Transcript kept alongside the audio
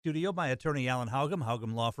Studio, my attorney, Alan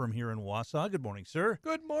Haugum Law Firm here in Wausau. Good morning, sir.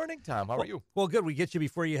 Good morning, Tom. How are you? Well, good. We get you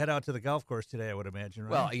before you head out to the golf course today, I would imagine,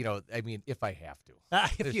 right? Well, I mean, if I have to.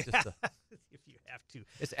 If you It's have to.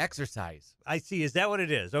 It's exercise. I see. Is that what it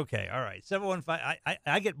is? Okay. All right. 715.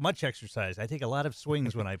 I get much exercise. I take a lot of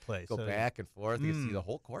swings when I play. Go back and forth. You can see the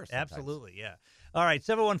whole course sometimes. Absolutely, yeah. All right,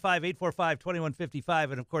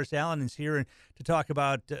 715-845-2155. And, of course, Alan is here to talk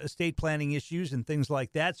about estate planning issues and things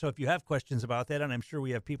like that. So if you have questions about that, and I'm sure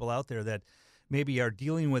we have people out there that maybe are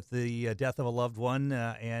dealing with the death of a loved one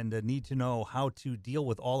and need to know how to deal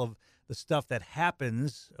with all of the stuff that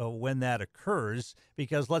happens when that occurs,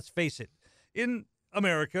 because let's face it, in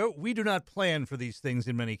America, we do not plan for these things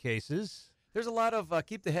in many cases. There's a lot of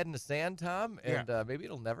keep the head in the sand, Tom, and maybe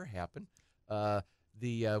it'll never happen.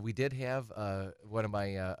 We did have one of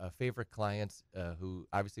my favorite clients who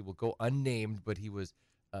obviously will go unnamed, but he was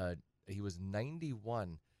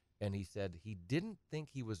 91, and he said he didn't think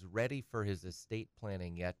he was ready for his estate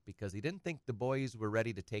planning yet because he didn't think the boys were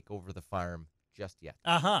ready to take over the farm just yet.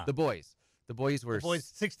 The boys were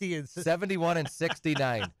 60 and 71 and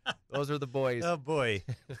 69. Those are the boys. Oh, boy.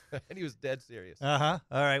 And he was dead serious. All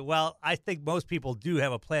right. Well, I think most people do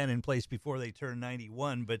have a plan in place before they turn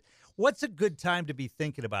 91, but what's a good time to be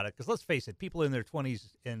thinking about it? Because let's face it, people in their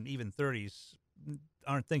 20s and even 30s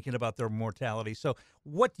aren't thinking about their mortality. So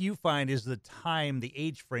what do you find is the time, the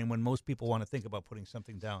age frame when most people want to think about putting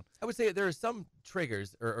something down? I would say there are some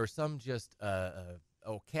triggers or some just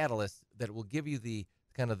catalysts that will give you the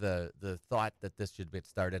kind of the thought that this should get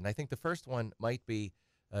started. And I think the first one might be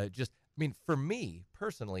for me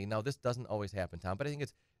personally, now this doesn't always happen, Tom, but I think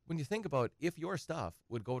it's when you think about if your stuff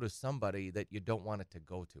would go to somebody that you don't want it to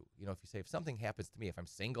go to. If you say, if something happens to me, if I'm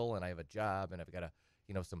single and I have a job and I've got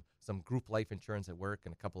some group life insurance at work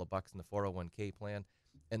and a couple of bucks in the 401k plan,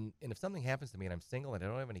 and if something happens to me and I'm single and I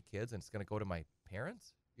don't have any kids and it's going to go to my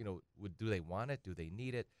parents, do they want it? Do they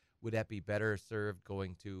need it? Would that be better served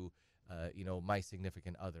going to my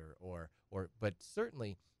significant other but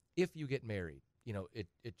certainly if you get married, it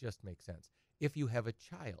just makes sense. If you have a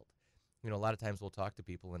child, a lot of times we'll talk to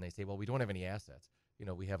people and they say, well, we don't have any assets.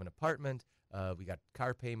 We have an apartment, we got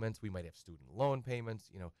car payments, we might have student loan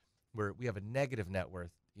payments, we have a negative net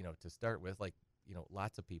worth, to start with, like,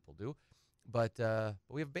 lots of people do, but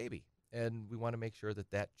we have a baby and we want to make sure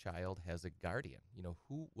that child has a guardian.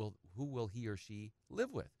 Who will he or she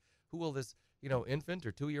live with? Who will this, infant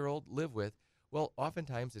or 2-year-old live with? Well,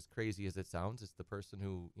 oftentimes, as crazy as it sounds, it's the person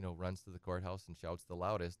who, runs to the courthouse and shouts the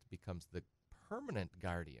loudest becomes the permanent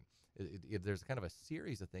guardian. There's kind of a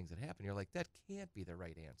series of things that happen. You're like, that can't be the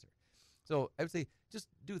right answer. So I would say just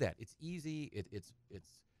do that. It's easy. It's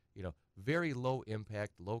very low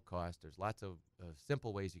impact, low cost. There's lots of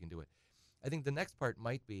simple ways you can do it. I think the next part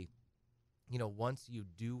might be, once you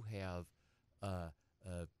do have,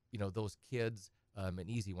 those kids, an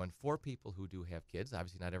easy one for people who do have kids.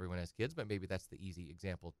 Obviously, not everyone has kids, but maybe that's the easy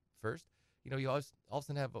example first. You all of a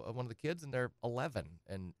sudden have one of the kids, and they're 11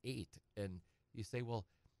 and 8, and you say, well,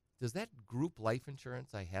 does that group life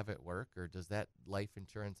insurance I have at work, or does that life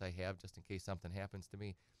insurance I have just in case something happens to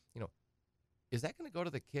me, is that going to go to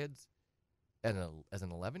the kids as an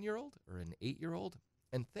 11-year-old or an 8-year-old?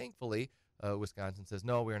 And thankfully, Wisconsin says,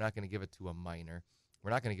 no, we're not going to give it to a minor.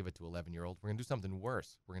 We're not going to give it to 11-year-old. We're going to do something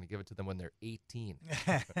worse. We're going to give it to them when they're 18.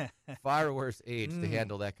 Far worse age to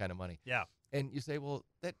handle that kind of money. Yeah. And you say, well,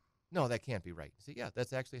 that can't be right. You say, yeah,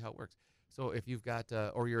 that's actually how it works. So if you've got,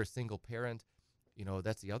 or you're a single parent,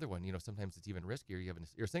 that's the other one. Sometimes it's even riskier.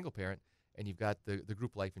 You're a single parent and you've got the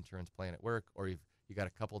group life insurance plan at work, or you got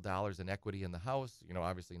a couple dollars in equity in the house.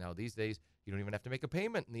 Obviously now these days, you don't even have to make a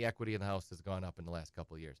payment, and the equity in the house has gone up in the last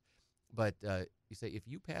couple of years. But you say if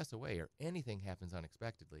you pass away or anything happens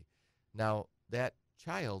unexpectedly, now that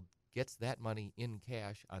child gets that money in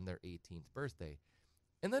cash on their 18th birthday.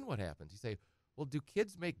 And then what happens? You say, well, do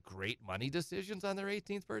kids make great money decisions on their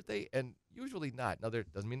 18th birthday? And usually not. Now,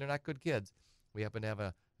 that doesn't mean they're not good kids. We happen to have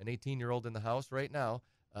an 18-year-old in the house right now,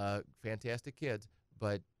 fantastic kids,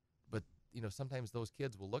 but sometimes those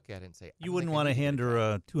kids will look at it and say, you wouldn't want to hand her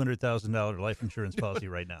a $200,000 life insurance policy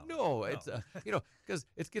right now. No, it's because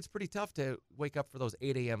it gets pretty tough to wake up for those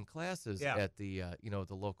 8 a.m. classes at the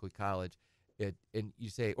the local college. And you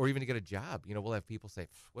say, or even to get a job. We'll have people say,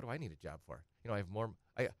 what do I need a job for? I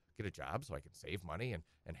get a job so I can save money and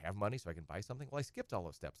have money so I can buy something. Well, I skipped all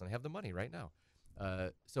those steps and I have the money right now.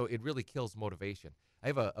 So it really kills motivation. I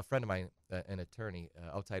have a friend of mine, an attorney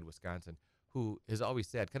outside Wisconsin, who has always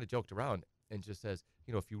said, kind of joked around, and just says,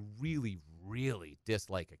 if you really, really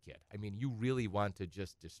dislike a kid, I mean, you really want to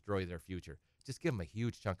just destroy their future, just give them a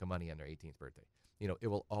huge chunk of money on their 18th birthday. It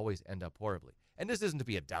will always end up horribly. And this isn't to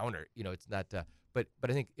be a downer, it's not, But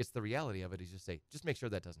I think it's the reality of it is just make sure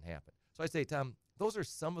that doesn't happen. So I say, Tom, those are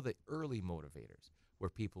some of the early motivators where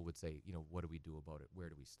people would say, what do we do about it? Where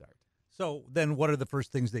do we start? So then what are the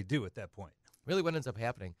first things they do at that point? Really what ends up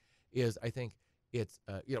happening is I think it's,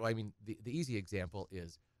 the easy example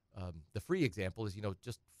is, the free example is,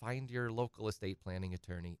 just find your local estate planning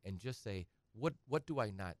attorney and just say, what do I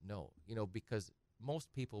not know? Because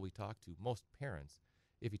most people we talk to, most parents,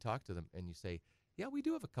 if you talk to them and you say, yeah, we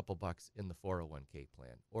do have a couple bucks in the 401k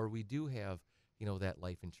plan, or we do have, that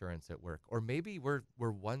life insurance at work, or maybe we're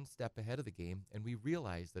one step ahead of the game and we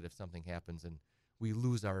realize that if something happens and we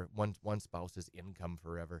lose our one spouse's income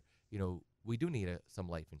forever, we do need some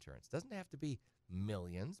life insurance. Doesn't have to be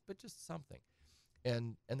millions, but just something.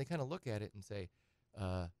 And they kind of look at it and say,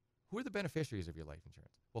 who are the beneficiaries of your life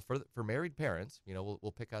insurance? Well, for married parents,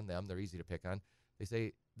 we'll pick on them. They're easy to pick on. They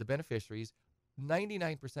say the beneficiaries,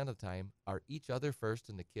 99% of the time, are each other first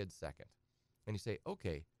and the kids second. And you say,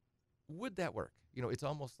 okay, would that work? It's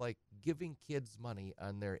almost like giving kids money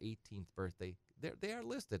on their 18th birthday. They are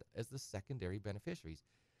listed as the secondary beneficiaries.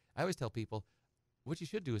 I always tell people, what you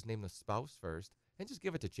should do is name the spouse first and just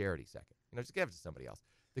give it to charity second. Just give it to somebody else.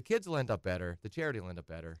 The kids will end up better. The charity will end up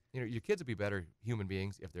better. Your kids will be better human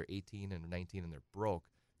beings if they're 18 and 19 and they're broke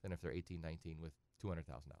than if they're 18, 19 with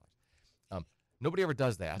 $200,000. Nobody ever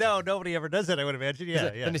does that. No, nobody ever does that, I would imagine. Yeah.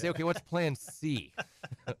 Then they say, okay, what's plan C?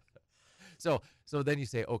 So then you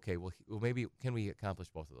say, okay, well, maybe can we accomplish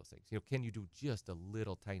both of those things? Can you do just a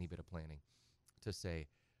little tiny bit of planning to say,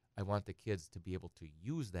 I want the kids to be able to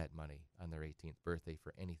use that money on their 18th birthday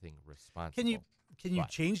for anything responsible. Can you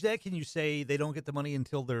change that? Can you say they don't get the money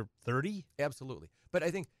until they're 30? Absolutely. But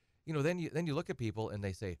I think, then you look at people and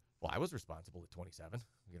they say, well, I was responsible at 27.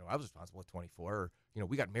 I was responsible at 24. Or,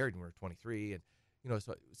 we got married when we were 23. And,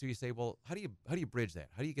 so you say, well, how do you bridge that?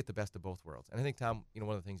 How do you get the best of both worlds? And I think, Tom,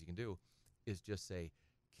 one of the things you can do is just say,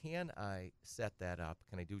 can I set that up?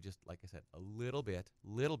 Can I do just, like I said, a little bit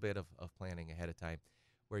of planning ahead of time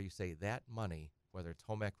where you say that money, whether it's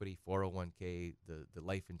home equity, 401k, the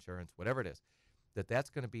life insurance, whatever it is, that's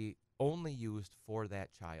going to be only used for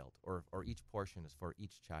that child or each portion is for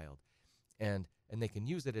each child. And they can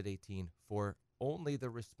use it at 18 for only the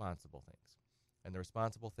responsible things. And the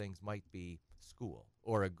responsible things might be school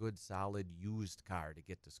or a good solid used car to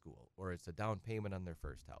get to school, or it's a down payment on their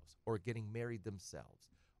first house, or getting married themselves,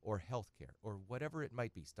 or health care, or whatever it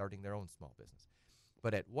might be, starting their own small business.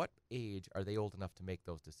 But at what age are they old enough to make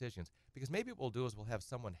those decisions? Because maybe what we'll do is we'll have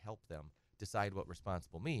someone help them decide what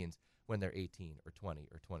responsible means when they're 18 or 20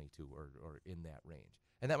 or 22 or in that range.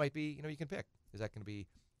 And that might be, you can pick. Is that going to be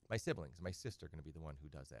my siblings, my sister going to be the one who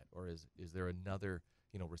does that? Or is there another,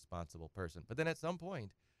 responsible person? But then at some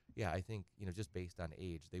point, yeah, I think, just based on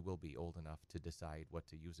age, they will be old enough to decide what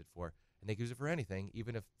to use it for. And they can use it for anything,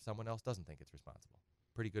 even if someone else doesn't think it's responsible.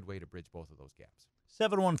 Pretty good way to bridge both of those gaps.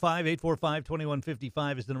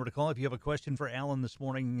 715-845-2155 is the number to call. If you have a question for Alan this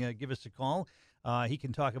morning, give us a call. He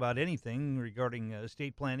can talk about anything regarding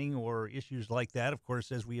estate planning or issues like that. Of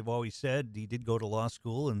course, as we have always said, he did go to law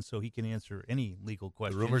school, and so he can answer any legal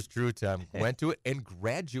question. The rumor's true, Tom. Went to it and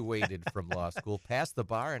graduated from law school, passed the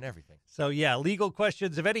bar and everything. So, yeah, legal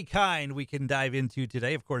questions of any kind we can dive into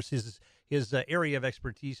today. Of course, his area of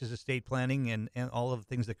expertise is estate planning and all of the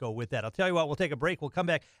things that go with that. I'll tell you what, we'll take a break. We'll come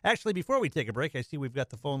back. Actually, before we take a break, I see we've got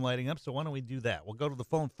the phone lighting up, so why don't we do that? We'll go to the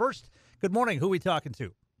phone first. Good morning. Who are we talking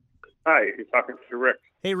to? Hi, you're talking to Rick.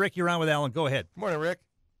 Hey, Rick, you're on with Alan. Go ahead. Good morning, Rick.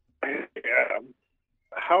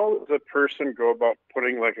 How does a person go about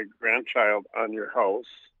putting like a grandchild on your house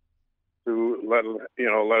to let them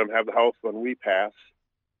have the house when we pass?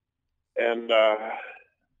 And I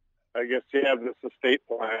guess you have this estate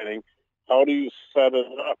planning. How do you set it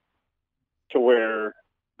up to where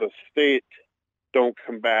the state don't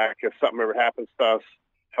come back if something ever happens to us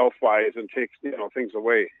health-wise and takes things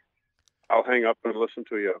away? I'll hang up and listen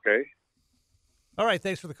to you, okay? All right,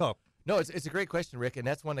 thanks for the call. No, it's a great question, Rick, and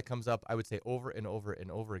that's one that comes up, I would say, over and over and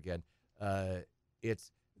over again. And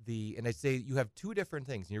I'd say you have two different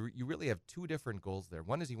things. You really have two different goals there.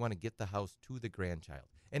 One is you want to get the house to the grandchild.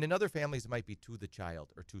 And in other families, it might be to the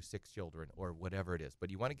child or to 6 children or whatever it is.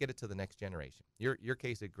 But you want to get it to the next generation. Your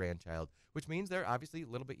case, a grandchild, which means they're obviously a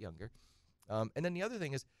little bit younger. And then the other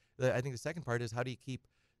thing is, I think the second part is how do you keep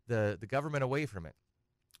the government away from it?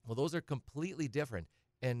 Well, those are completely different.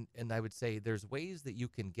 And I would say there's ways that you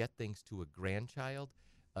can get things to a grandchild,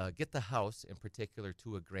 get the house in particular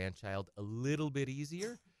to a grandchild a little bit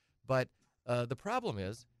easier. But the problem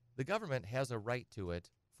is the government has a right to it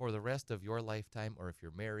for the rest of your lifetime, or if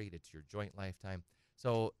you're married, it's your joint lifetime.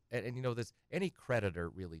 So, and this, any creditor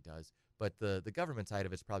really does. But the government side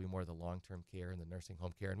of it's probably more the long-term care and the nursing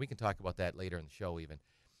home care, and we can talk about that later in the show even.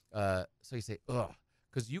 So you say, ugh,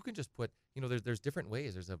 because you can just put, there's different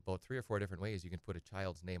ways. There's about 3 or 4 different ways you can put a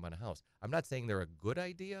child's name on a house. I'm not saying they're a good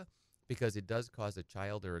idea because it does cause a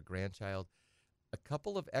child or a grandchild a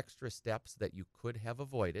couple of extra steps that you could have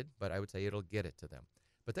avoided, but I would say it'll get it to them.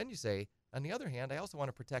 But then you say, on the other hand, I also want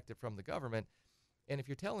to protect it from the government. And if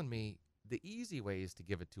you're telling me the easy ways to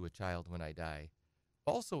give it to a child when I die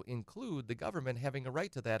also include the government having a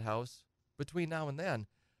right to that house between now and then,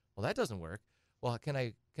 well, that doesn't work. Well, can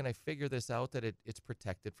I figure this out that it's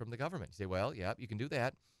protected from the government? You say, well, yeah, you can do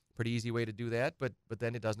that. Pretty easy way to do that, but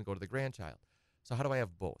then it doesn't go to the grandchild. So how do I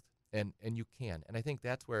have both? And you can. And I think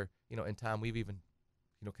that's where, and Tom, we've even,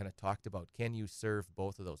 kind of talked about, can you serve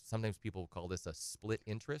both of those? Sometimes people call this a split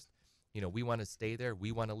interest. We want to stay there.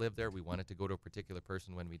 We want to live there. We want it to go to a particular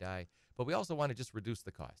person when we die. But we also want to just reduce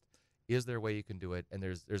the cost. Is there a way you can do it? And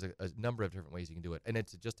there's a number of different ways you can do it. And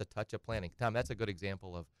it's just a touch of planning. Tom, that's a good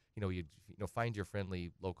example of, you find your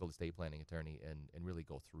friendly local estate planning attorney and really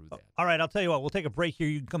go through that. All right, I'll tell you what. We'll take a break here.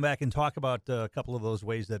 You can come back and talk about a couple of those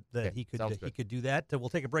ways that Okay, he sounds could do that. We'll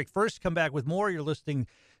take a break first. Come back with more. You're listening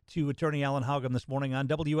to Attorney Alan Haugum this morning on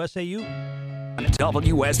WSAU.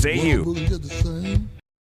 WSAU.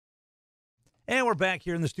 And we're back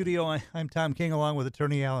here in the studio. I'm Tom King along with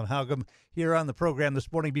Attorney Alan Haugum here on the program this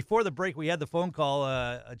morning. Before the break, we had the phone call.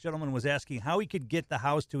 A gentleman was asking how he could get the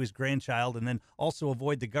house to his grandchild and then also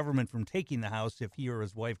avoid the government from taking the house if he or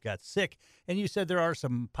his wife got sick. And you said there are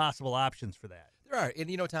some possible options for that. There are.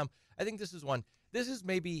 And, Tom, I think this is one. This is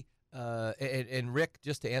maybe, and Rick,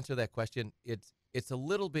 just to answer that question, it's a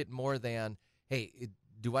little bit more than, hey,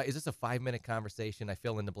 is this a 5-minute conversation? I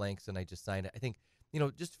fill in the blanks and I just sign it. I think,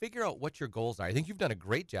 just figure out what your goals are. I think you've done a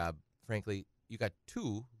great job, frankly. You got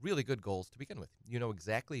 2 really good goals to begin with. You know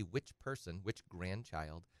exactly which person, which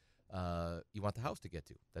grandchild you want the house to get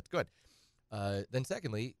to. That's good. Then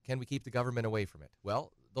secondly, can we keep the government away from it?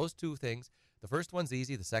 Well, those 2 things, the first one's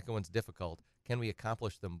easy, the second one's difficult. Can we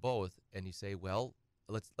accomplish them both? And you say, well,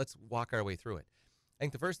 let's walk our way through it. I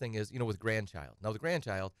think the first thing is, with grandchild. Now, the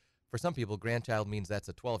grandchild, for some people, grandchild means that's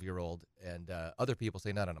a 12-year-old, and other people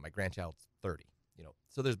say, no, my grandchild's 30.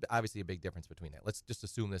 So there's obviously a big difference between that. Let's just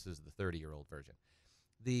assume this is the 30-year-old version.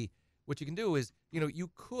 What you can do is, you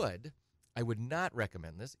could, I would not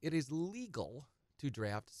recommend this. It is legal to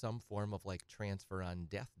draft some form of transfer on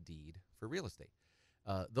death deed for real estate.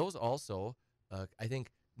 Those also, I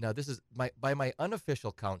think, now this is by my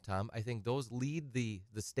unofficial count, Tom, I think those lead the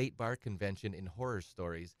state bar convention in horror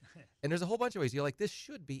stories. And there's a whole bunch of ways. You're like, this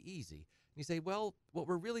should be easy. And you say, well, what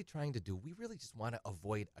we're really trying to do, we really just want to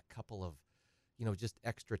avoid a couple of just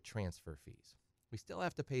extra transfer fees. We still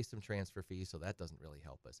have to pay some transfer fees, so that doesn't really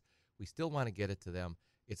help us. We still want to get it to them.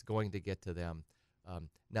 It's going to get to them.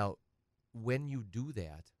 Now, when you do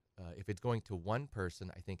that, if it's going to one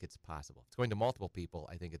person, I think it's possible. If it's going to multiple people,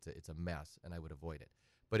 I think it's a mess, and I would avoid it.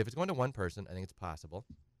 But if it's going to one person, I think it's possible.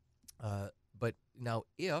 But now,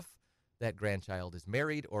 if that grandchild is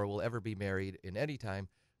married or will ever be married in any time,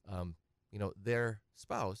 their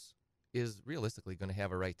spouse is realistically going to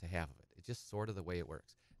have a right to half of it. It's just sort of the way it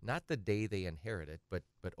works. Not the day they inherit it, but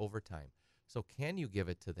over time. So can you give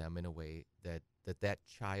it to them in a way that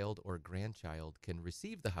child or grandchild can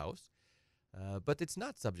receive the house, but it's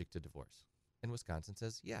not subject to divorce? And Wisconsin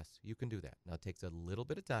says, yes, you can do that. Now, it takes a little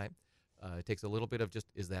bit of time. It takes a little bit of just,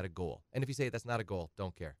 is that a goal? And if you say that's not a goal,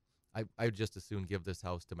 don't care. I would just as soon give this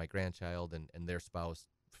house to my grandchild and their spouse.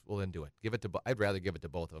 Well, then do it. I'd rather give it to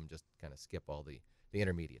both of them, just kind of skip all the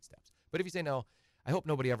intermediate steps. But if you say no, I hope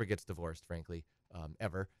nobody ever gets divorced, frankly,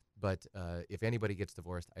 ever. But if anybody gets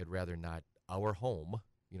divorced, I'd rather not our home,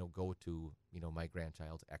 go to, my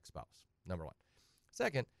grandchild's ex-spouse, number one.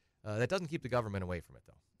 Second, that doesn't keep the government away from it,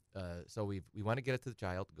 though. So we want to get it to the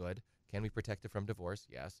child, good. Can we protect it from divorce?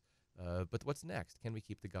 Yes. But what's next? Can we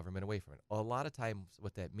keep the government away from it? A lot of times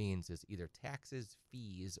what that means is either taxes,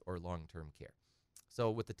 fees, or long-term care.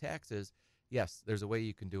 So with the taxes, yes, there's a way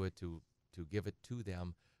you can do it to give it to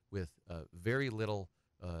them with very little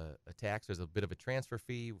a tax. There's a bit of a transfer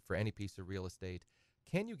fee for any piece of real estate.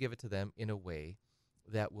 Can you give it to them in a way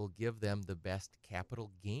that will give them the best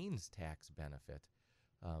capital gains tax benefit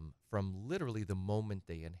from literally the moment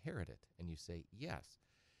they inherit it? And you say yes.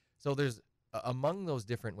 So there's among those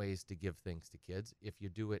different ways to give things to kids, if you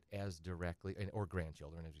do it as directly, or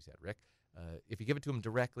grandchildren, as you said, Rick, if you give it to them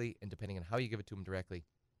directly, and depending on how you give it to them directly,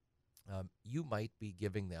 you might be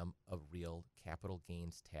giving them a real capital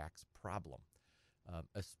gains tax problem,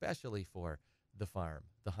 especially for the farm,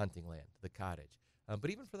 the hunting land, the cottage, but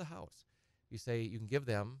even for the house. You say you can give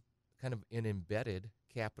them kind of an embedded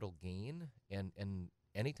capital gain, and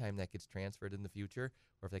anytime that gets transferred in the future,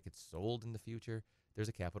 or if that gets sold in the future, there's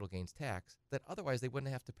a capital gains tax that otherwise they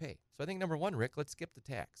wouldn't have to pay. So I think number one, Rick, let's skip the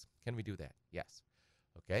tax. Can we do that? Yes.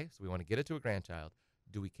 Okay, so we want to get it to a grandchild.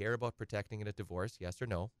 Do we care about protecting it at divorce? Yes or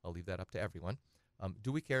no? I'll leave that up to everyone.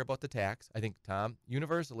 Do we care about the tax? I think, Tom,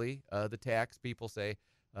 universally, the tax people say,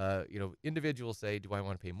 individuals say, do I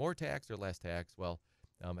want to pay more tax or less tax? Well,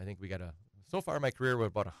 I think we got so far in my career, we're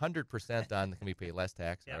about 100% on can we pay less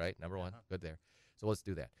tax? Yep. All right, number one, good there. So let's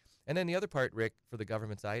do that. And then the other part, Rick, for the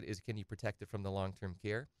government side is can you protect it from the long-term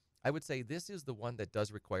care? I would say this is the one that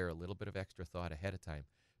does require a little bit of extra thought ahead of time.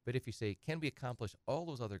 But if you say, can we accomplish all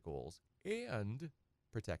those other goals and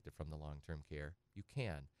protect it from the long-term care? You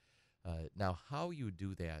can. Now, how you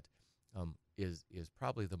do that is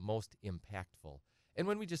probably the most impactful. And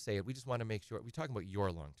when we just say it, we just want to make sure we're talking about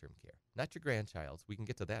your long-term care, not your grandchild's. We can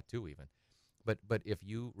get to that too, even. But if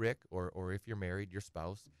you, Rick, or if you're married, your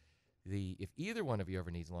spouse, if either one of you ever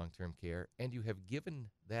needs long-term care and you have given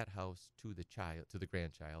that house to the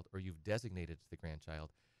grandchild, or you've designated it to the grandchild,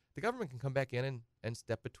 the government can come back in and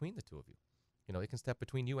step between the two of you. They can step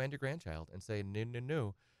between you and your grandchild and say,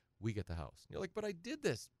 no, we get the house. And you're like, but I did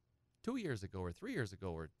this 2 years ago or 3 years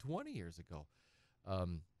ago or 20 years ago.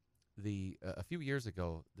 A few years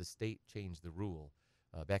ago, the state changed the rule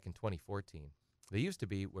back in 2014. They used to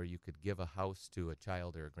be where you could give a house to a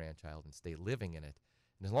child or a grandchild and stay living in it.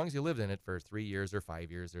 And as long as you lived in it for 3 years or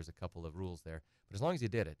 5 years, there's a couple of rules there. But as long as you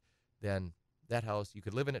did it, then that house, you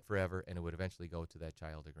could live in it forever, and it would eventually go to that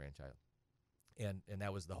child or grandchild. And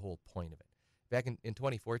that was the whole point of it. Back in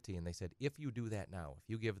 2014, they said, if you do that now, if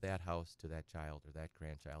you give that house to that child or that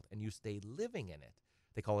grandchild, and you stay living in it,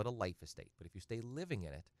 they call it a life estate. But if you stay living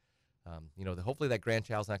in it, hopefully that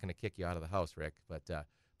grandchild's not going to kick you out of the house, Rick. But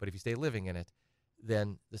if you stay living in it,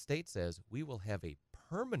 then the state says we will have a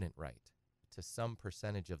permanent right to some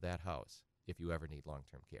percentage of that house if you ever need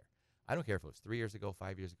long-term care. I don't care if it was 3 years ago,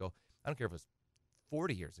 5 years ago. I don't care if it was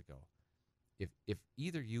 40 years ago. If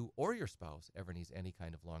either you or your spouse ever needs any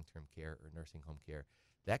kind of long-term care or nursing home care,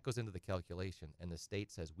 that goes into the calculation, and the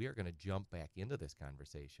state says we are going to jump back into this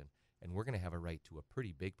conversation, and we're going to have a right to a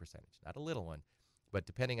pretty big percentage, not a little one, but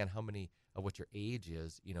depending on how many of what your age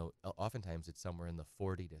is, oftentimes it's somewhere in the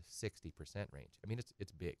 40 to 60% range. I mean,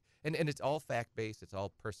 it's big, and it's all fact-based. It's all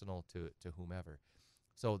personal to whomever.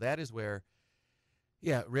 So that is where,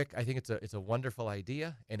 yeah, Rick, I think it's a wonderful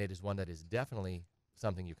idea, and it is one that is definitely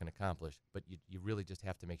something you can accomplish, but you really just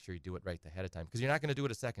have to make sure you do it right ahead of time, because you're not going to do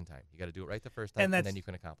it a second time. You got to do it right the first time, and then you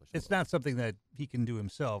can accomplish it. It's not something that he can do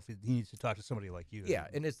himself. He needs to talk to somebody like you. Yeah,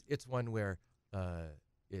 and it's one where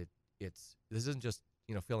this isn't just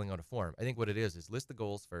filling out a form. I think what it is list the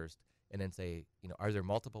goals first, and then say, are there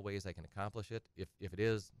multiple ways I can accomplish it? If it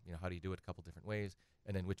is, how do you do it a couple different ways?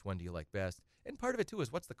 And then which one do you like best? And part of it too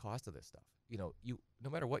is what's the cost of this stuff? No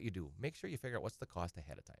matter what you do, make sure you figure out what's the cost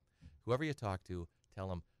ahead of time. Whoever you talk to, tell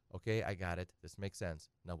them, okay, I got it. This makes sense.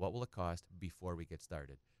 Now, what will it cost before we get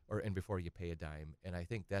started, and before you pay a dime? And I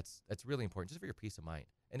think that's really important, just for your peace of mind.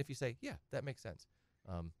 And if you say, yeah, that makes sense,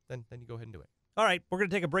 then you go ahead and do it. All right, we're going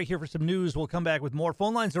to take a break here for some news. We'll come back with more.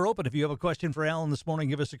 Phone lines are open. If you have a question for Alan this morning,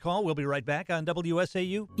 give us a call. We'll be right back on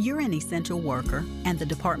WSAU. You're an essential worker, and the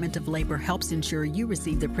Department of Labor helps ensure you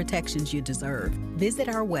receive the protections you deserve. Visit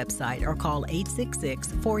our website or call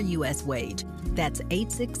 866-4US-WAGE. That's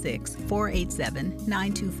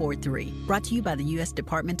 866-487-9243. Brought to you by the U.S.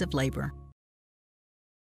 Department of Labor.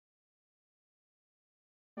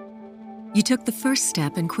 You took the first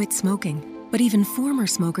step and quit smoking. But even former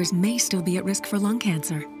smokers may still be at risk for lung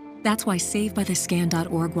cancer. That's why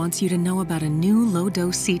SaveByTheScan.org wants you to know about a new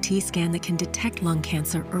low-dose CT scan that can detect lung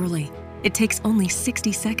cancer early. It takes only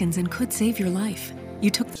 60 seconds and could save your life.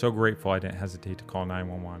 So grateful I didn't hesitate to call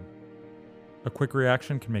 911. A quick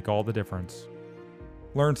reaction can make all the difference.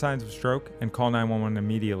 Learn signs of stroke and call 911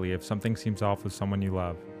 immediately if something seems off with someone you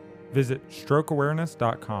love. Visit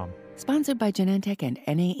strokeawareness.com. Sponsored by Genentech and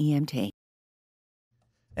NAEMT.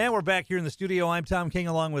 And we're back here in the studio. I'm Tom King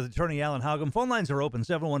along with attorney Alan Haugum. Phone lines are open,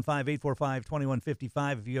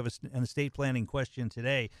 715-845-2155 if you have an estate planning question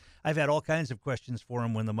today. I've had all kinds of questions for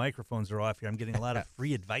him when the microphones are off here. I'm getting a lot of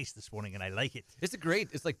free advice this morning, and I like it. It's great.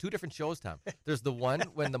 It's like two different shows, Tom. There's the one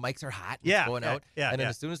when the mics are hot and it's it's going out, and then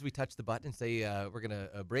as soon as we touch the button and say we're going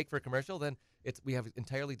to break for a commercial, then we have an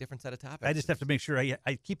entirely different set of topics. I just have to make sure I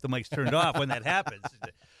keep the mics turned off when that happens.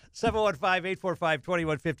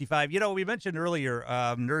 715-845-2155. We mentioned earlier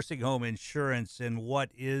nursing home insurance and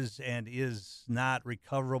what is and is not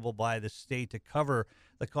recoverable by the state to cover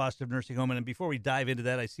the cost of nursing home. And before we dive into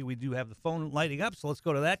that, I see we do have the phone lighting up, so let's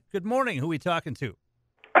go to that. Good morning. Who are we talking to?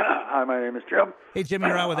 Hi, my name is Jim. Hey, Jim,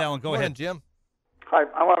 you're on with Alan. Go ahead. Jim. Hi,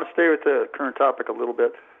 I want to stay with the current topic a little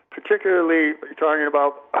bit. Particularly, you're talking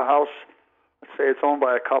about a house, let's say it's owned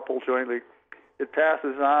by a couple jointly. It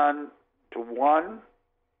passes on to one,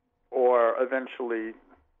 or eventually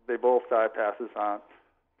they both die, passes on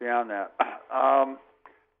beyond that.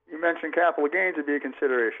 You mentioned capital gains would be a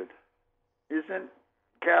consideration. Isn't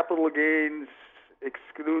capital gains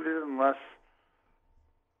excluded unless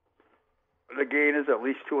the gain is at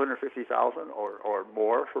least $250,000 or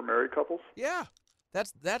more for married couples? Yeah,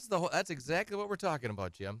 that's exactly what we're talking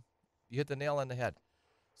about, Jim. You hit the nail on the head.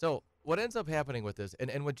 So what ends up happening with this,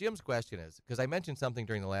 and what Jim's question is, because I mentioned something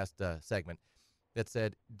during the last segment that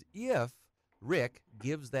said, if Rick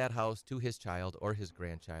gives that house to his child or his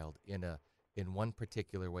grandchild in one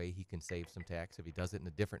particular way, he can save some tax. If he does it in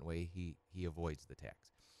a different way, he avoids the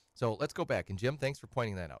tax. So let's go back. And Jim, thanks for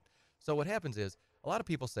pointing that out. So what happens is a lot of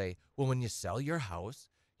people say, well, when you sell your house,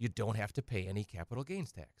 you don't have to pay any capital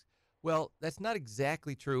gains tax. Well, that's not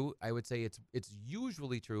exactly true. I would say it's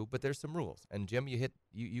usually true, but there's some rules. And Jim,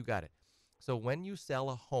 you got it. So when you sell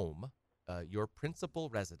a home, your principal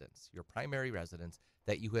residence, your primary residence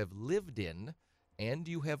that you have lived in and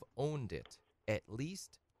you have owned it at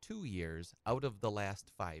least 2 years out of the last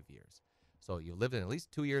 5 years. So you lived in at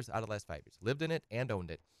least 2 years out of the last 5 years, lived in it and owned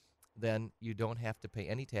it, then you don't have to pay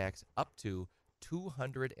any tax up to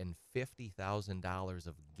 $250,000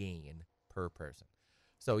 of gain per person.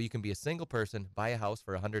 So you can be a single person, buy a house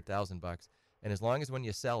for $100,000, and as long as when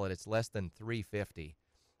you sell it, it's less than $350,000,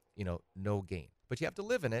 no gain. But you have to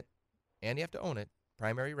live in it, and you have to own it,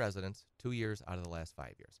 primary residence, 2 years out of the last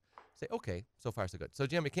 5 years. Say, okay, so far so good. So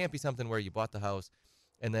Jim, it can't be something where you bought the house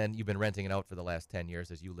and then you've been renting it out for the last 10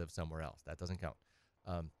 years as you live somewhere else. That doesn't count.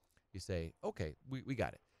 You say, okay, we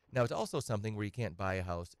got it. Now, it's also something where you can't buy a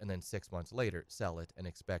house and then 6 months later sell it and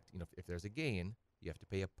expect, if there's a gain, you have to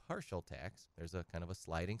pay a partial tax. There's a kind of a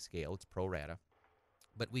sliding scale. It's pro rata.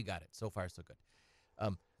 But we got it. So far, so good.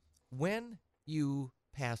 When you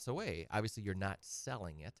pass away, obviously you're not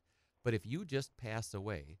selling it. But if you just pass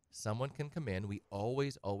away, someone can come in. We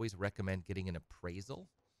always recommend getting an appraisal.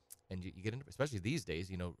 And you get, especially these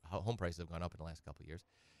days, how home prices have gone up in the last couple of years.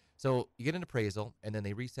 So you get an appraisal, and then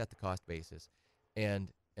they reset the cost basis.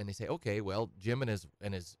 And they say, okay, well, Jim and his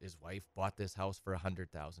wife bought this house for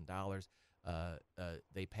 $100,000.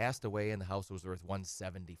 They passed away, and the house was worth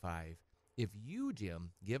 $175,000. If you,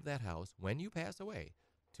 Jim, give that house when you pass away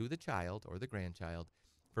to the child or the grandchild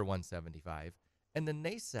for $175,000, and then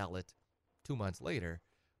they sell it 2 months later,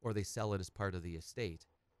 or they sell it as part of the estate,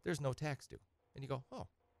 there's no tax due. And you go, oh,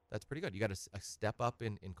 that's pretty good. You got a step up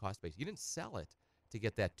in cost base. You didn't sell it to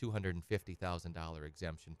get that $250,000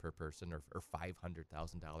 exemption per person or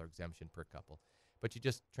 $500,000 exemption per couple, but you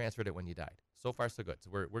just transferred it when you died. So far, so good. So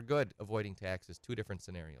we're good avoiding taxes. Two different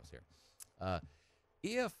scenarios here.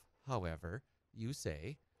 If, however, you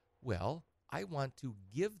say, well, I want to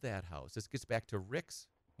give that house. This gets back to Rick's,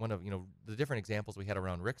 one of the different examples we had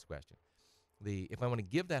around Rick's question. If I want to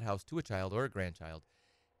give that house to a child or a grandchild,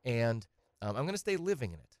 and I'm going to stay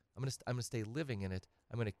living in it. I'm going to stay living in it.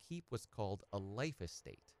 I'm going to keep what's called a life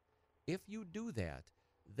estate. If you do that,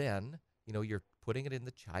 then you're putting it in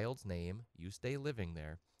the child's name. You stay living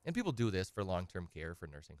there, and people do this for long-term care, for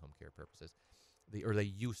nursing home care purposes. They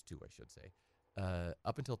used to, I should say.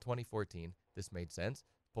 Up until 2014, this made sense.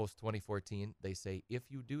 Post 2014, they say if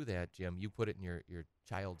you do that, Jim, you put it in your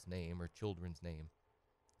child's name or children's name.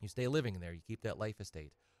 You stay living in there. You keep that life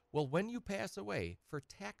estate. Well, when you pass away, for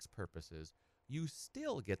tax purposes, you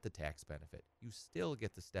still get the tax benefit. You still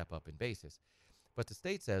get the step up in basis. But the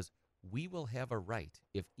state says we will have a right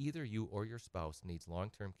if either you or your spouse needs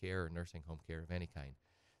long-term care or nursing home care of any kind.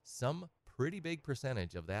 Some pretty big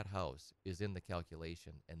percentage of that house is in the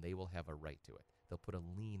calculation, and they will have a right to it. They'll put a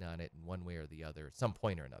lien on it in one way or the other, at some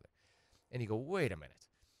point or another. And you go, wait a minute.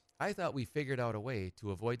 I thought we figured out a way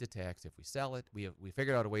to avoid the tax if we sell it. We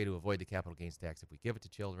figured out a way to avoid the capital gains tax if we give it to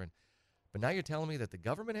children. But now you're telling me that the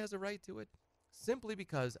government has a right to it simply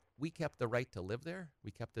because we kept the right to live there?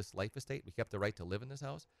 We kept this life estate? We kept the right to live in this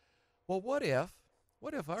house? Well, what if,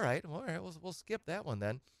 all right, we'll skip that one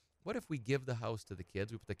then. What if we give the house to the kids?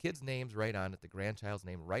 We put the kids' names right on it, the grandchild's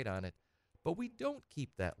name right on it, but we don't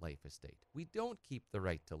keep that life estate. We don't keep the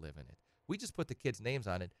right to live in it. We just put the kids' names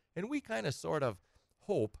on it, and we kind of sort of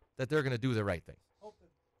hope that they're going to do the right thing.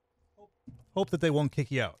 Hope that they won't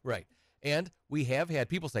kick you out. Right. And we have had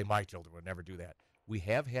people say, my children would never do that. We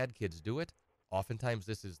have had kids do it. Oftentimes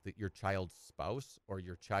this is your child's spouse or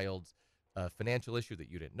your child's financial issue that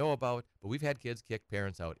you didn't know about, but we've had kids kick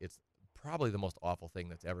parents out. It's probably the most awful thing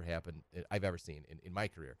that's ever happened I've ever seen in my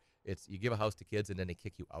career. It's you give a house to kids and then they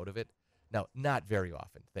kick you out of it. Now, not very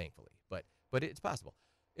often, thankfully, but it's possible.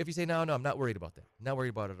 If you say, no, I'm not worried about that. Not worried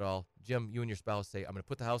about it at all. Jim, you and your spouse say, I'm going to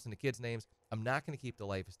put the house in the kids' names. I'm not going to keep the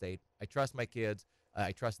life estate. I trust my kids.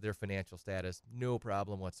 I trust their financial status. No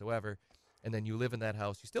problem whatsoever. And then you live in that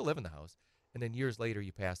house. You still live in the house. And then years later,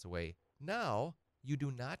 you pass away. Now, you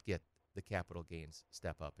do not get the capital gains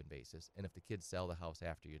step up in basis. And if the kids sell the house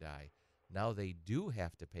after you die, now they do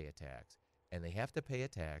have to pay a tax. And they have to pay a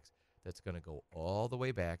tax that's going to go all the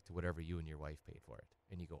way back to whatever you and your wife paid for it.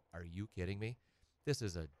 And you go, are you kidding me? This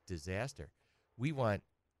is a disaster. We want,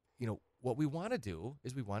 what we want to do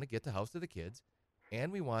is we want to get the house to the kids,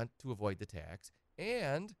 and we want to avoid the tax,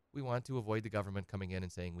 and we want to avoid the government coming in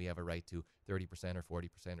and saying we have a right to 30% or 40%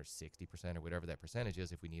 or 60% or whatever that percentage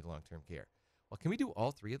is if we need long-term care. Well, can we do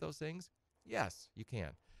all three of those things? Yes, you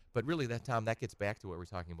can. But really, Tom, that gets back to what we were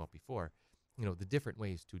talking about before. The different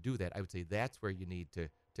ways to do that. I would say that's where you need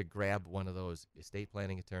to grab one of those estate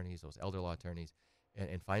planning attorneys, those elder law attorneys,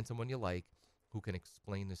 and find someone you like who can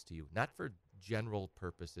explain this to you, not for general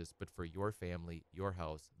purposes, but for your family, your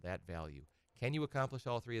house, that value. Can you accomplish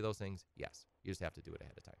all three of those things? Yes. You just have to do it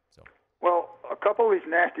ahead of time. So, well, a couple of these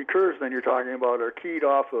nasty curves then you're talking about are keyed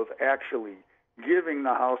off of actually giving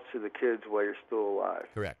the house to the kids while you're still alive.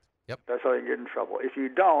 Correct. Yep. That's how you get in trouble. If you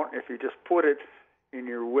don't, if you just put it in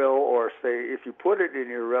your will, or say if you put it in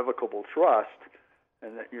your irrevocable trust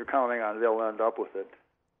and that you're counting on they'll end up with it,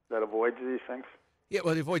 that avoids these things? Yeah,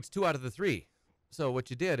 well, it avoids 2 out of the 3. So what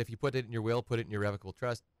you did, if you put it in your will, put it in your irrevocable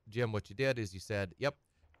trust, Jim, what you did is you said, yep,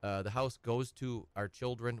 the house goes to our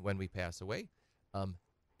children when we pass away.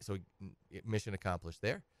 So mission accomplished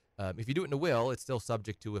there. If you do it in a will, it's still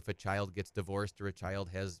subject to if a child gets divorced or a child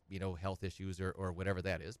has, health issues or whatever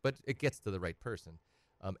that is, but it gets to the right person.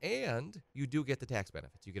 And you do get the tax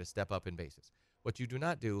benefits. You get a step up in basis. What you do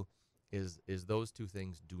not do is those 2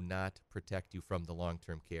 things do not protect you from the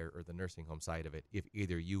long-term care or the nursing home side of it if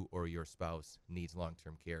either you or your spouse needs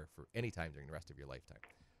long-term care for any time during the rest of your lifetime.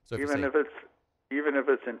 So even if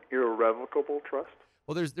it's an irrevocable trust?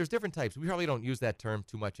 Well, there's different types. We probably don't use that term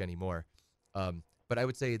too much anymore. But I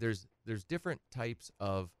would say there's different types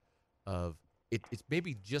of it's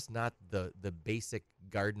maybe just not the basic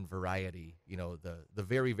garden variety, the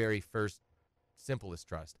very, very first simplest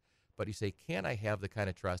trust. But you say, can I have the kind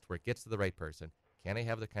of trust where it gets to the right person? Can I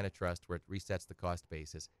have the kind of trust where it resets the cost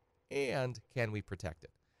basis? And can we protect it?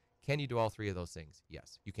 Can you do all 3 of those things?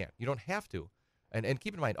 Yes, you can. You don't have to. And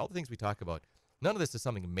keep in mind, all the things we talk about, none of this is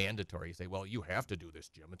something mandatory. You say, well, you have to do this,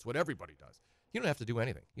 Jim. It's what everybody does. You don't have to do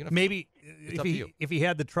anything. Maybe to if he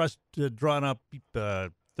had the trust drawn up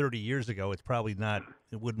 30 years ago, it's probably not.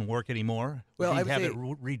 It wouldn't work anymore. Well, He'd have it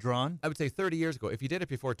redrawn. I would say 30 years ago. If you did it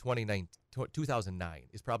before 2009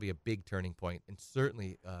 is probably a big turning point, and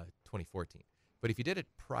certainly 2014. But if you did it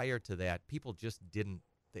prior to that, people just didn't.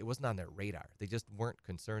 It wasn't on their radar. They just weren't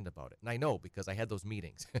concerned about it. And I know because I had those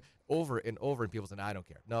meetings over and over, and people said, I don't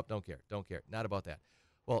care. Nope, don't care. Not about that.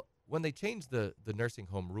 Well, when they changed the nursing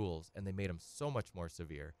home rules and they made them so much more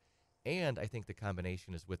severe, and I think the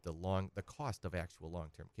combination is with the cost of actual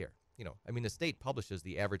long-term care. The state publishes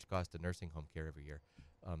the average cost of nursing home care every year.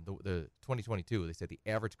 The 2022, they said the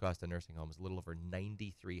average cost of nursing home is a little over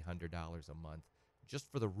 $9,300 a month just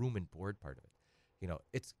for the room and board part of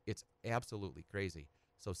it. It's absolutely crazy.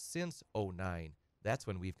 So since 2009, that's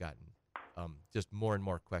when we've gotten just more and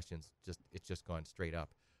more questions. It's just gone straight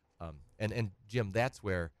up. And Jim, that's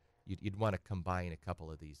where you'd want to combine a couple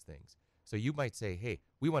of these things. So you might say, hey,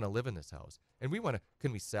 we want to live in this house, and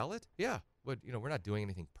can we sell it? Yeah, but we're not doing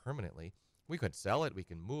anything permanently. We could sell it, we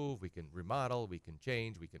can move, we can remodel, we can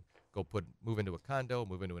change, we can move into a condo,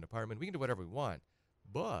 move into an apartment, we can do whatever we want,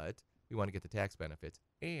 but we want to get the tax benefits,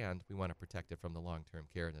 and we want to protect it from the long-term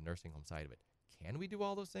care and the nursing home side of it. Can we do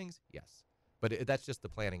all those things? Yes. But that's just the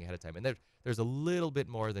planning ahead of time. And there's a little bit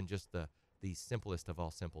more than just the simplest of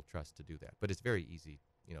all simple trusts to do that. But it's very easy,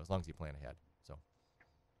 as long as you plan ahead. So,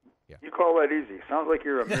 yeah. You call that easy. Sounds like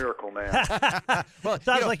you're a miracle man. Well,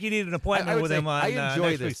 sounds like you need an appointment with him on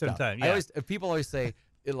next week sometime. Yeah. People always say,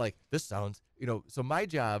 this sounds, so my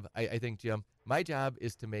job, I think, Jim, my job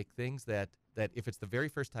is to make things that if it's the very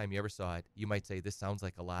first time you ever saw it, you might say, this sounds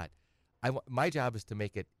like a lot. My job is to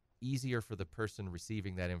make it easier for the person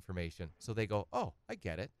receiving that information. So they go, oh, I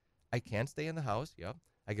get it. I can stay in the house. Yep.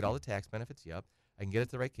 I get all the tax benefits. Yep. I can get it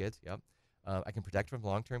to the right kids. Yep. I can protect from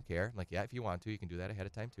long-term care. I'm like, yeah, if you want to, you can do that ahead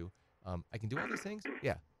of time too. I can do all these things.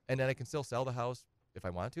 Yeah. And then I can still sell the house if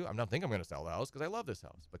I want to. I don't think I'm going to sell the house because I love this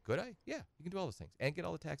house. But could I? Yeah. You can do all those things and get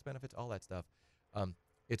all the tax benefits, all that stuff.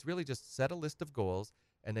 It's really just set a list of goals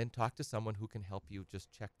and then talk to someone who can help you just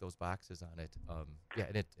check those boxes on it.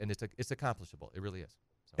 It's accomplishable. It really is.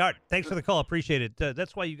 So. All right, thanks for the call. Appreciate it.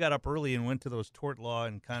 That's why you got up early and went to those tort law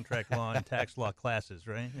and contract law and tax law classes,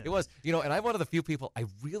 right? It was, and I'm one of the few people I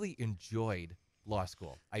really enjoyed law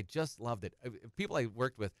school. I just loved it. People I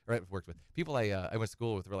worked with, people I went to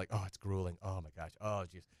school with were like, oh, it's grueling. Oh my gosh. Oh,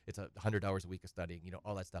 geez. It's 100 hours a week of studying.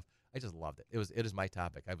 All that stuff. I just loved it. It is my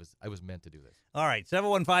topic. I was meant to do this. All right,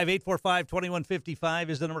 715-845-2155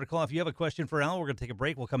 is the number to call if you have a question for Alan. We're going to take a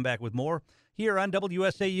break. We'll come back with more here on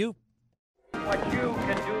WSAU. What you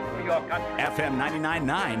can do for your country. FM 99.9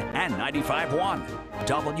 and 95.1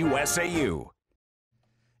 WSAU.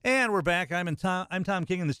 And we're back. I'm Tom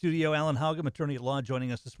King in the studio. Alan Haugham, attorney at law,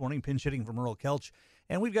 joining us this morning, pinch hitting from Earl Kelch.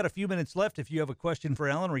 And we've got a few minutes left. If you have a question for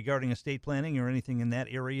Alan regarding estate planning or anything in that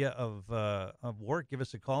area of work, give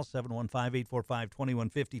us a call,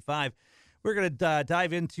 715-845-2155. We're going to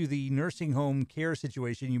dive into the nursing home care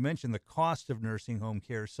situation. You mentioned the cost of nursing home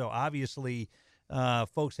care. So obviously,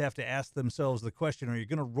 folks have to ask themselves the question, are you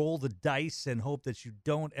going to roll the dice and hope that you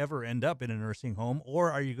don't ever end up in a nursing home,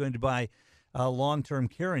 or are you going to buy long-term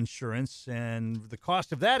care insurance? And the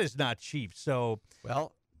cost of that is not cheap. So,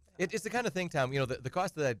 well, it's the kind of thing, Tom, the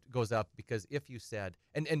cost of that goes up because if you said,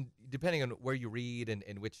 and depending on where you read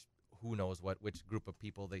and which group of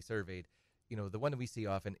people they surveyed, the one that we see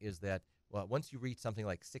often is that, well, once you reach something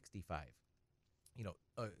like 65,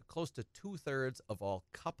 close to 2/3 of all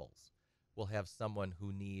couples will have someone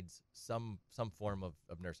who needs some form of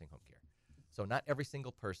nursing home care. So not every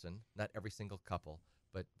single person, not every single couple,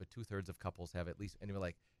 but 2/3 of couples have at least. And you're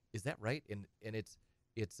like, is that right? And it's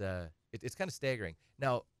kind of staggering.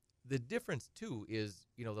 Now, the difference too is,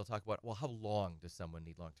 they'll talk about, well, how long does someone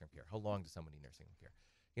need long-term care? How long does someone need nursing home care?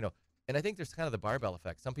 And I think there's kind of the barbell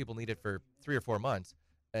effect. Some people need it for 3 or 4 months,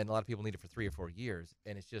 and a lot of people need it for 3 or 4 years.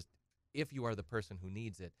 And it's just, if you are the person who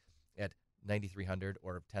needs it at $9,300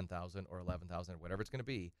 or $10,000 or $11,000 or whatever it's going to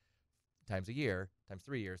be, times a year, times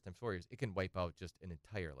 3 years, times 4 years, it can wipe out just an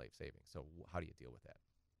entire life savings. So how do you deal with that?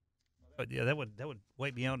 But yeah, that would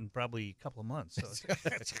wipe me out in probably a couple of months. So.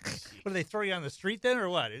 What, do they throw you on the street then, or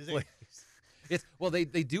what? Is it?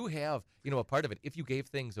 They do have a part of it. If you gave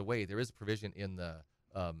things away, there is a provision in the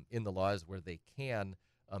laws where they can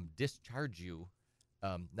discharge you.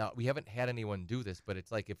 Now, we haven't had anyone do this, but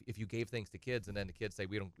it's like if you gave things to kids and then the kids say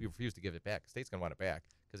we refuse to give it back, the state's gonna want it back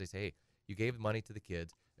because they say, hey, you gave money to the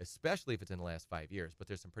kids, especially if it's in the last 5 years. But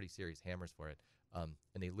there's some pretty serious hammers for it, and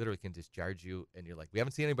they literally can discharge you. And you're like, we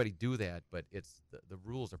haven't seen anybody do that, but it's the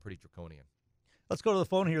rules are pretty draconian. Let's go to the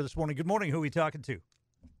phone here this morning. Good morning. Who are we talking to?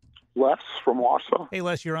 Les from Wausau. Hey,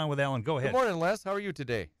 Les, you're on with Alan. Go ahead. Good morning, Les. How are you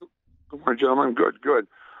today? Good morning, gentlemen. Good.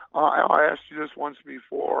 I asked you this once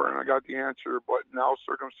before, and I got the answer, but now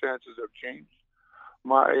circumstances have changed.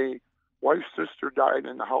 My wife's sister died,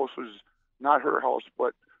 and the house was not her house,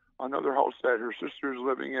 but another house that her sister is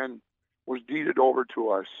living in was deeded over to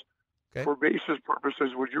us. Okay. For basis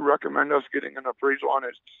purposes, would you recommend us getting an appraisal on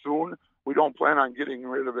it soon? We don't plan on getting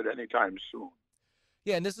rid of it anytime soon.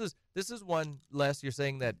 Yeah, and this is one, Les, you're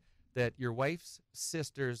saying that your wife's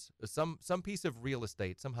sister's some piece of real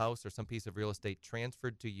estate, some house or some piece of real estate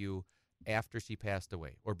transferred to you after she passed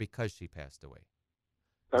away or because she passed away.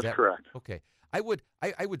 That's correct. Okay. I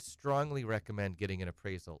would strongly recommend getting an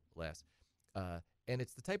appraisal, Les. And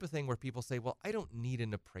it's the type of thing where people say, well, I don't need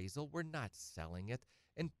an appraisal. We're not selling it.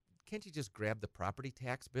 And can't you just grab the property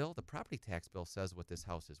tax bill? The property tax bill says what this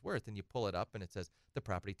house is worth, and you pull it up and it says the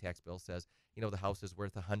property tax bill says, the house is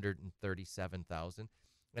worth $137,000.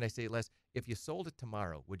 And I say, Les, if you sold it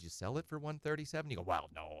tomorrow, would you sell it for $137,000? You go, well,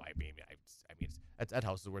 no. I mean, that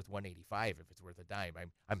house is worth $185,000 if it's worth a dime.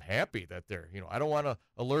 I'm happy that they're, I don't want to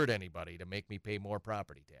alert anybody to make me pay more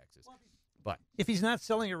property taxes. But if he's not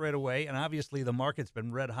selling it right away, and obviously the market's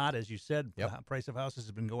been red hot, as you said, the price of houses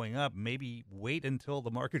has been going up, maybe wait until the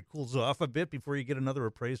market cools off a bit before you get another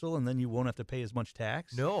appraisal, and then you won't have to pay as much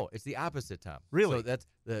tax? No, it's the opposite, Tom. Really?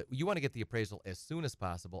 So you want to get the appraisal as soon as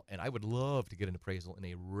possible, and I would love to get an appraisal in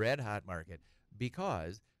a red hot market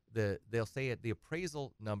because they'll say the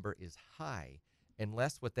appraisal number is high,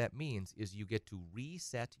 unless what that means is you get to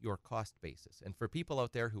reset your cost basis. And for people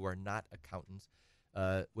out there who are not accountants,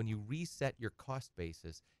 when you reset your cost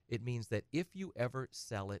basis, it means that if you ever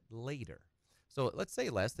sell it later. So let's say,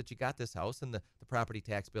 Les, that you got this house and the property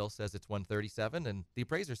tax bill says it's $137,000 and the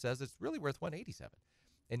appraiser says it's really worth $187,000.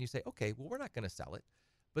 And you say, okay, well, we're not going to sell it.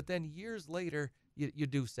 But then years later, you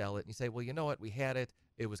do sell it and you say, well, you know what? We had it.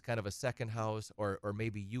 It was kind of a second house, or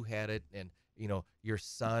maybe you had it and, your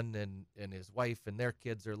son and his wife and their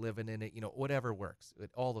kids are living in it, whatever works,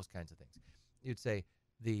 all those kinds of things. You'd say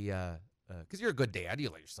the because you're a good dad, you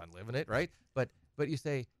let your son live in it, right? But you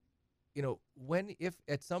say, if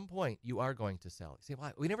at some point you are going to sell it, you say,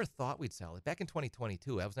 well, we never thought we'd sell it. Back in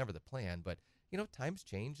 2022, that was never the plan, but, times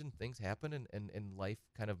change and things happen and life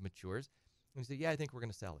kind of matures. And you say, yeah, I think we're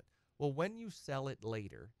going to sell it. Well, when you sell it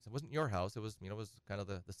later, so it wasn't your house, it was, it was kind of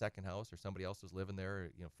the second house or somebody else was living there,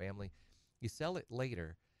 or, family. You sell it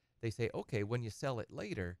later, they say, okay, when you sell it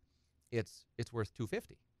later, it's worth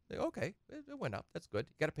 $250. Okay, it went up. That's good.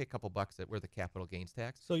 You got to pay a couple bucks where the capital gains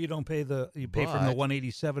tax. So you don't pay you pay from the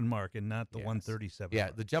 187 mark and not the 137. Yeah,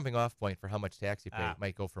 mark. the jumping off point for how much tax you pay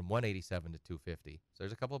might go from 187 to 250. So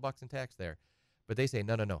there's a couple of bucks in tax there. But they say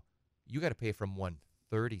no. You got to pay from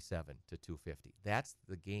 137 to 250. That's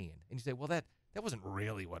the gain. And you say, well, that wasn't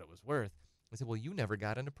really what it was worth. I said, well, you never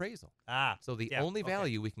got an appraisal. So the only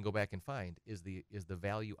value we can go back and find is the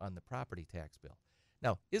value on the property tax bill.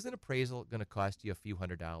 Now, is an appraisal going to cost you a few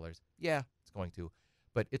 $100s? Yeah, it's going to.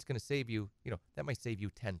 But it's going to save you, that might save you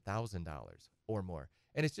 $10,000 or more.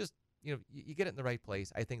 And it's just, you get it in the right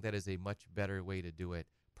place. I think that is a much better way to do it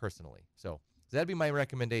personally. So that'd be my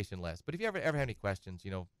recommendation, Les. But if you ever have any questions,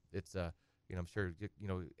 it's, I'm sure,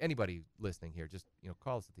 anybody listening here, just,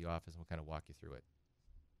 call us at the office and we'll kind of walk you through it.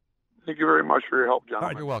 Thank you very much for your help, gentlemen. All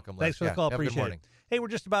right, you're welcome, Les. Thanks for the call. Have a good Appreciate morning. it. Hey, we're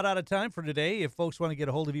just about out of time for today. If folks want to get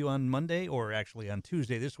a hold of you on Monday or actually on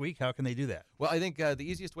Tuesday this week, how can they do that? Well, I think the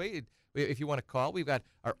easiest way, if you want to call, we've got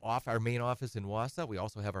our main office in Wausau. We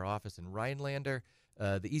also have our office in Rhinelander.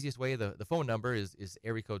 The easiest way, the phone number is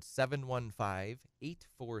area code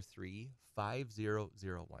 715-843-5001,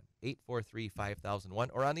 843-5001,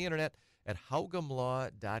 or on the internet at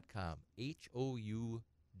howgamlaw.com, HOUGUMLAW,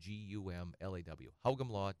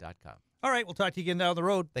 howgamlaw.com. All right, we'll talk to you again down the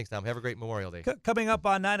road. Thanks, Tom. Have a great Memorial Day. Coming up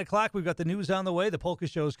on 9 o'clock, we've got the news on the way. The Polka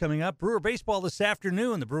Show is coming up. Brewer Baseball this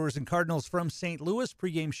afternoon. The Brewers and Cardinals from St. Louis.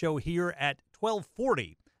 Pregame show here at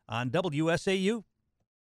 12:40 on WSAU.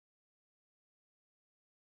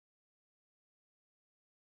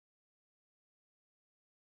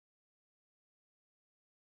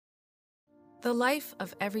 The life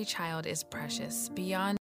of every child is precious beyond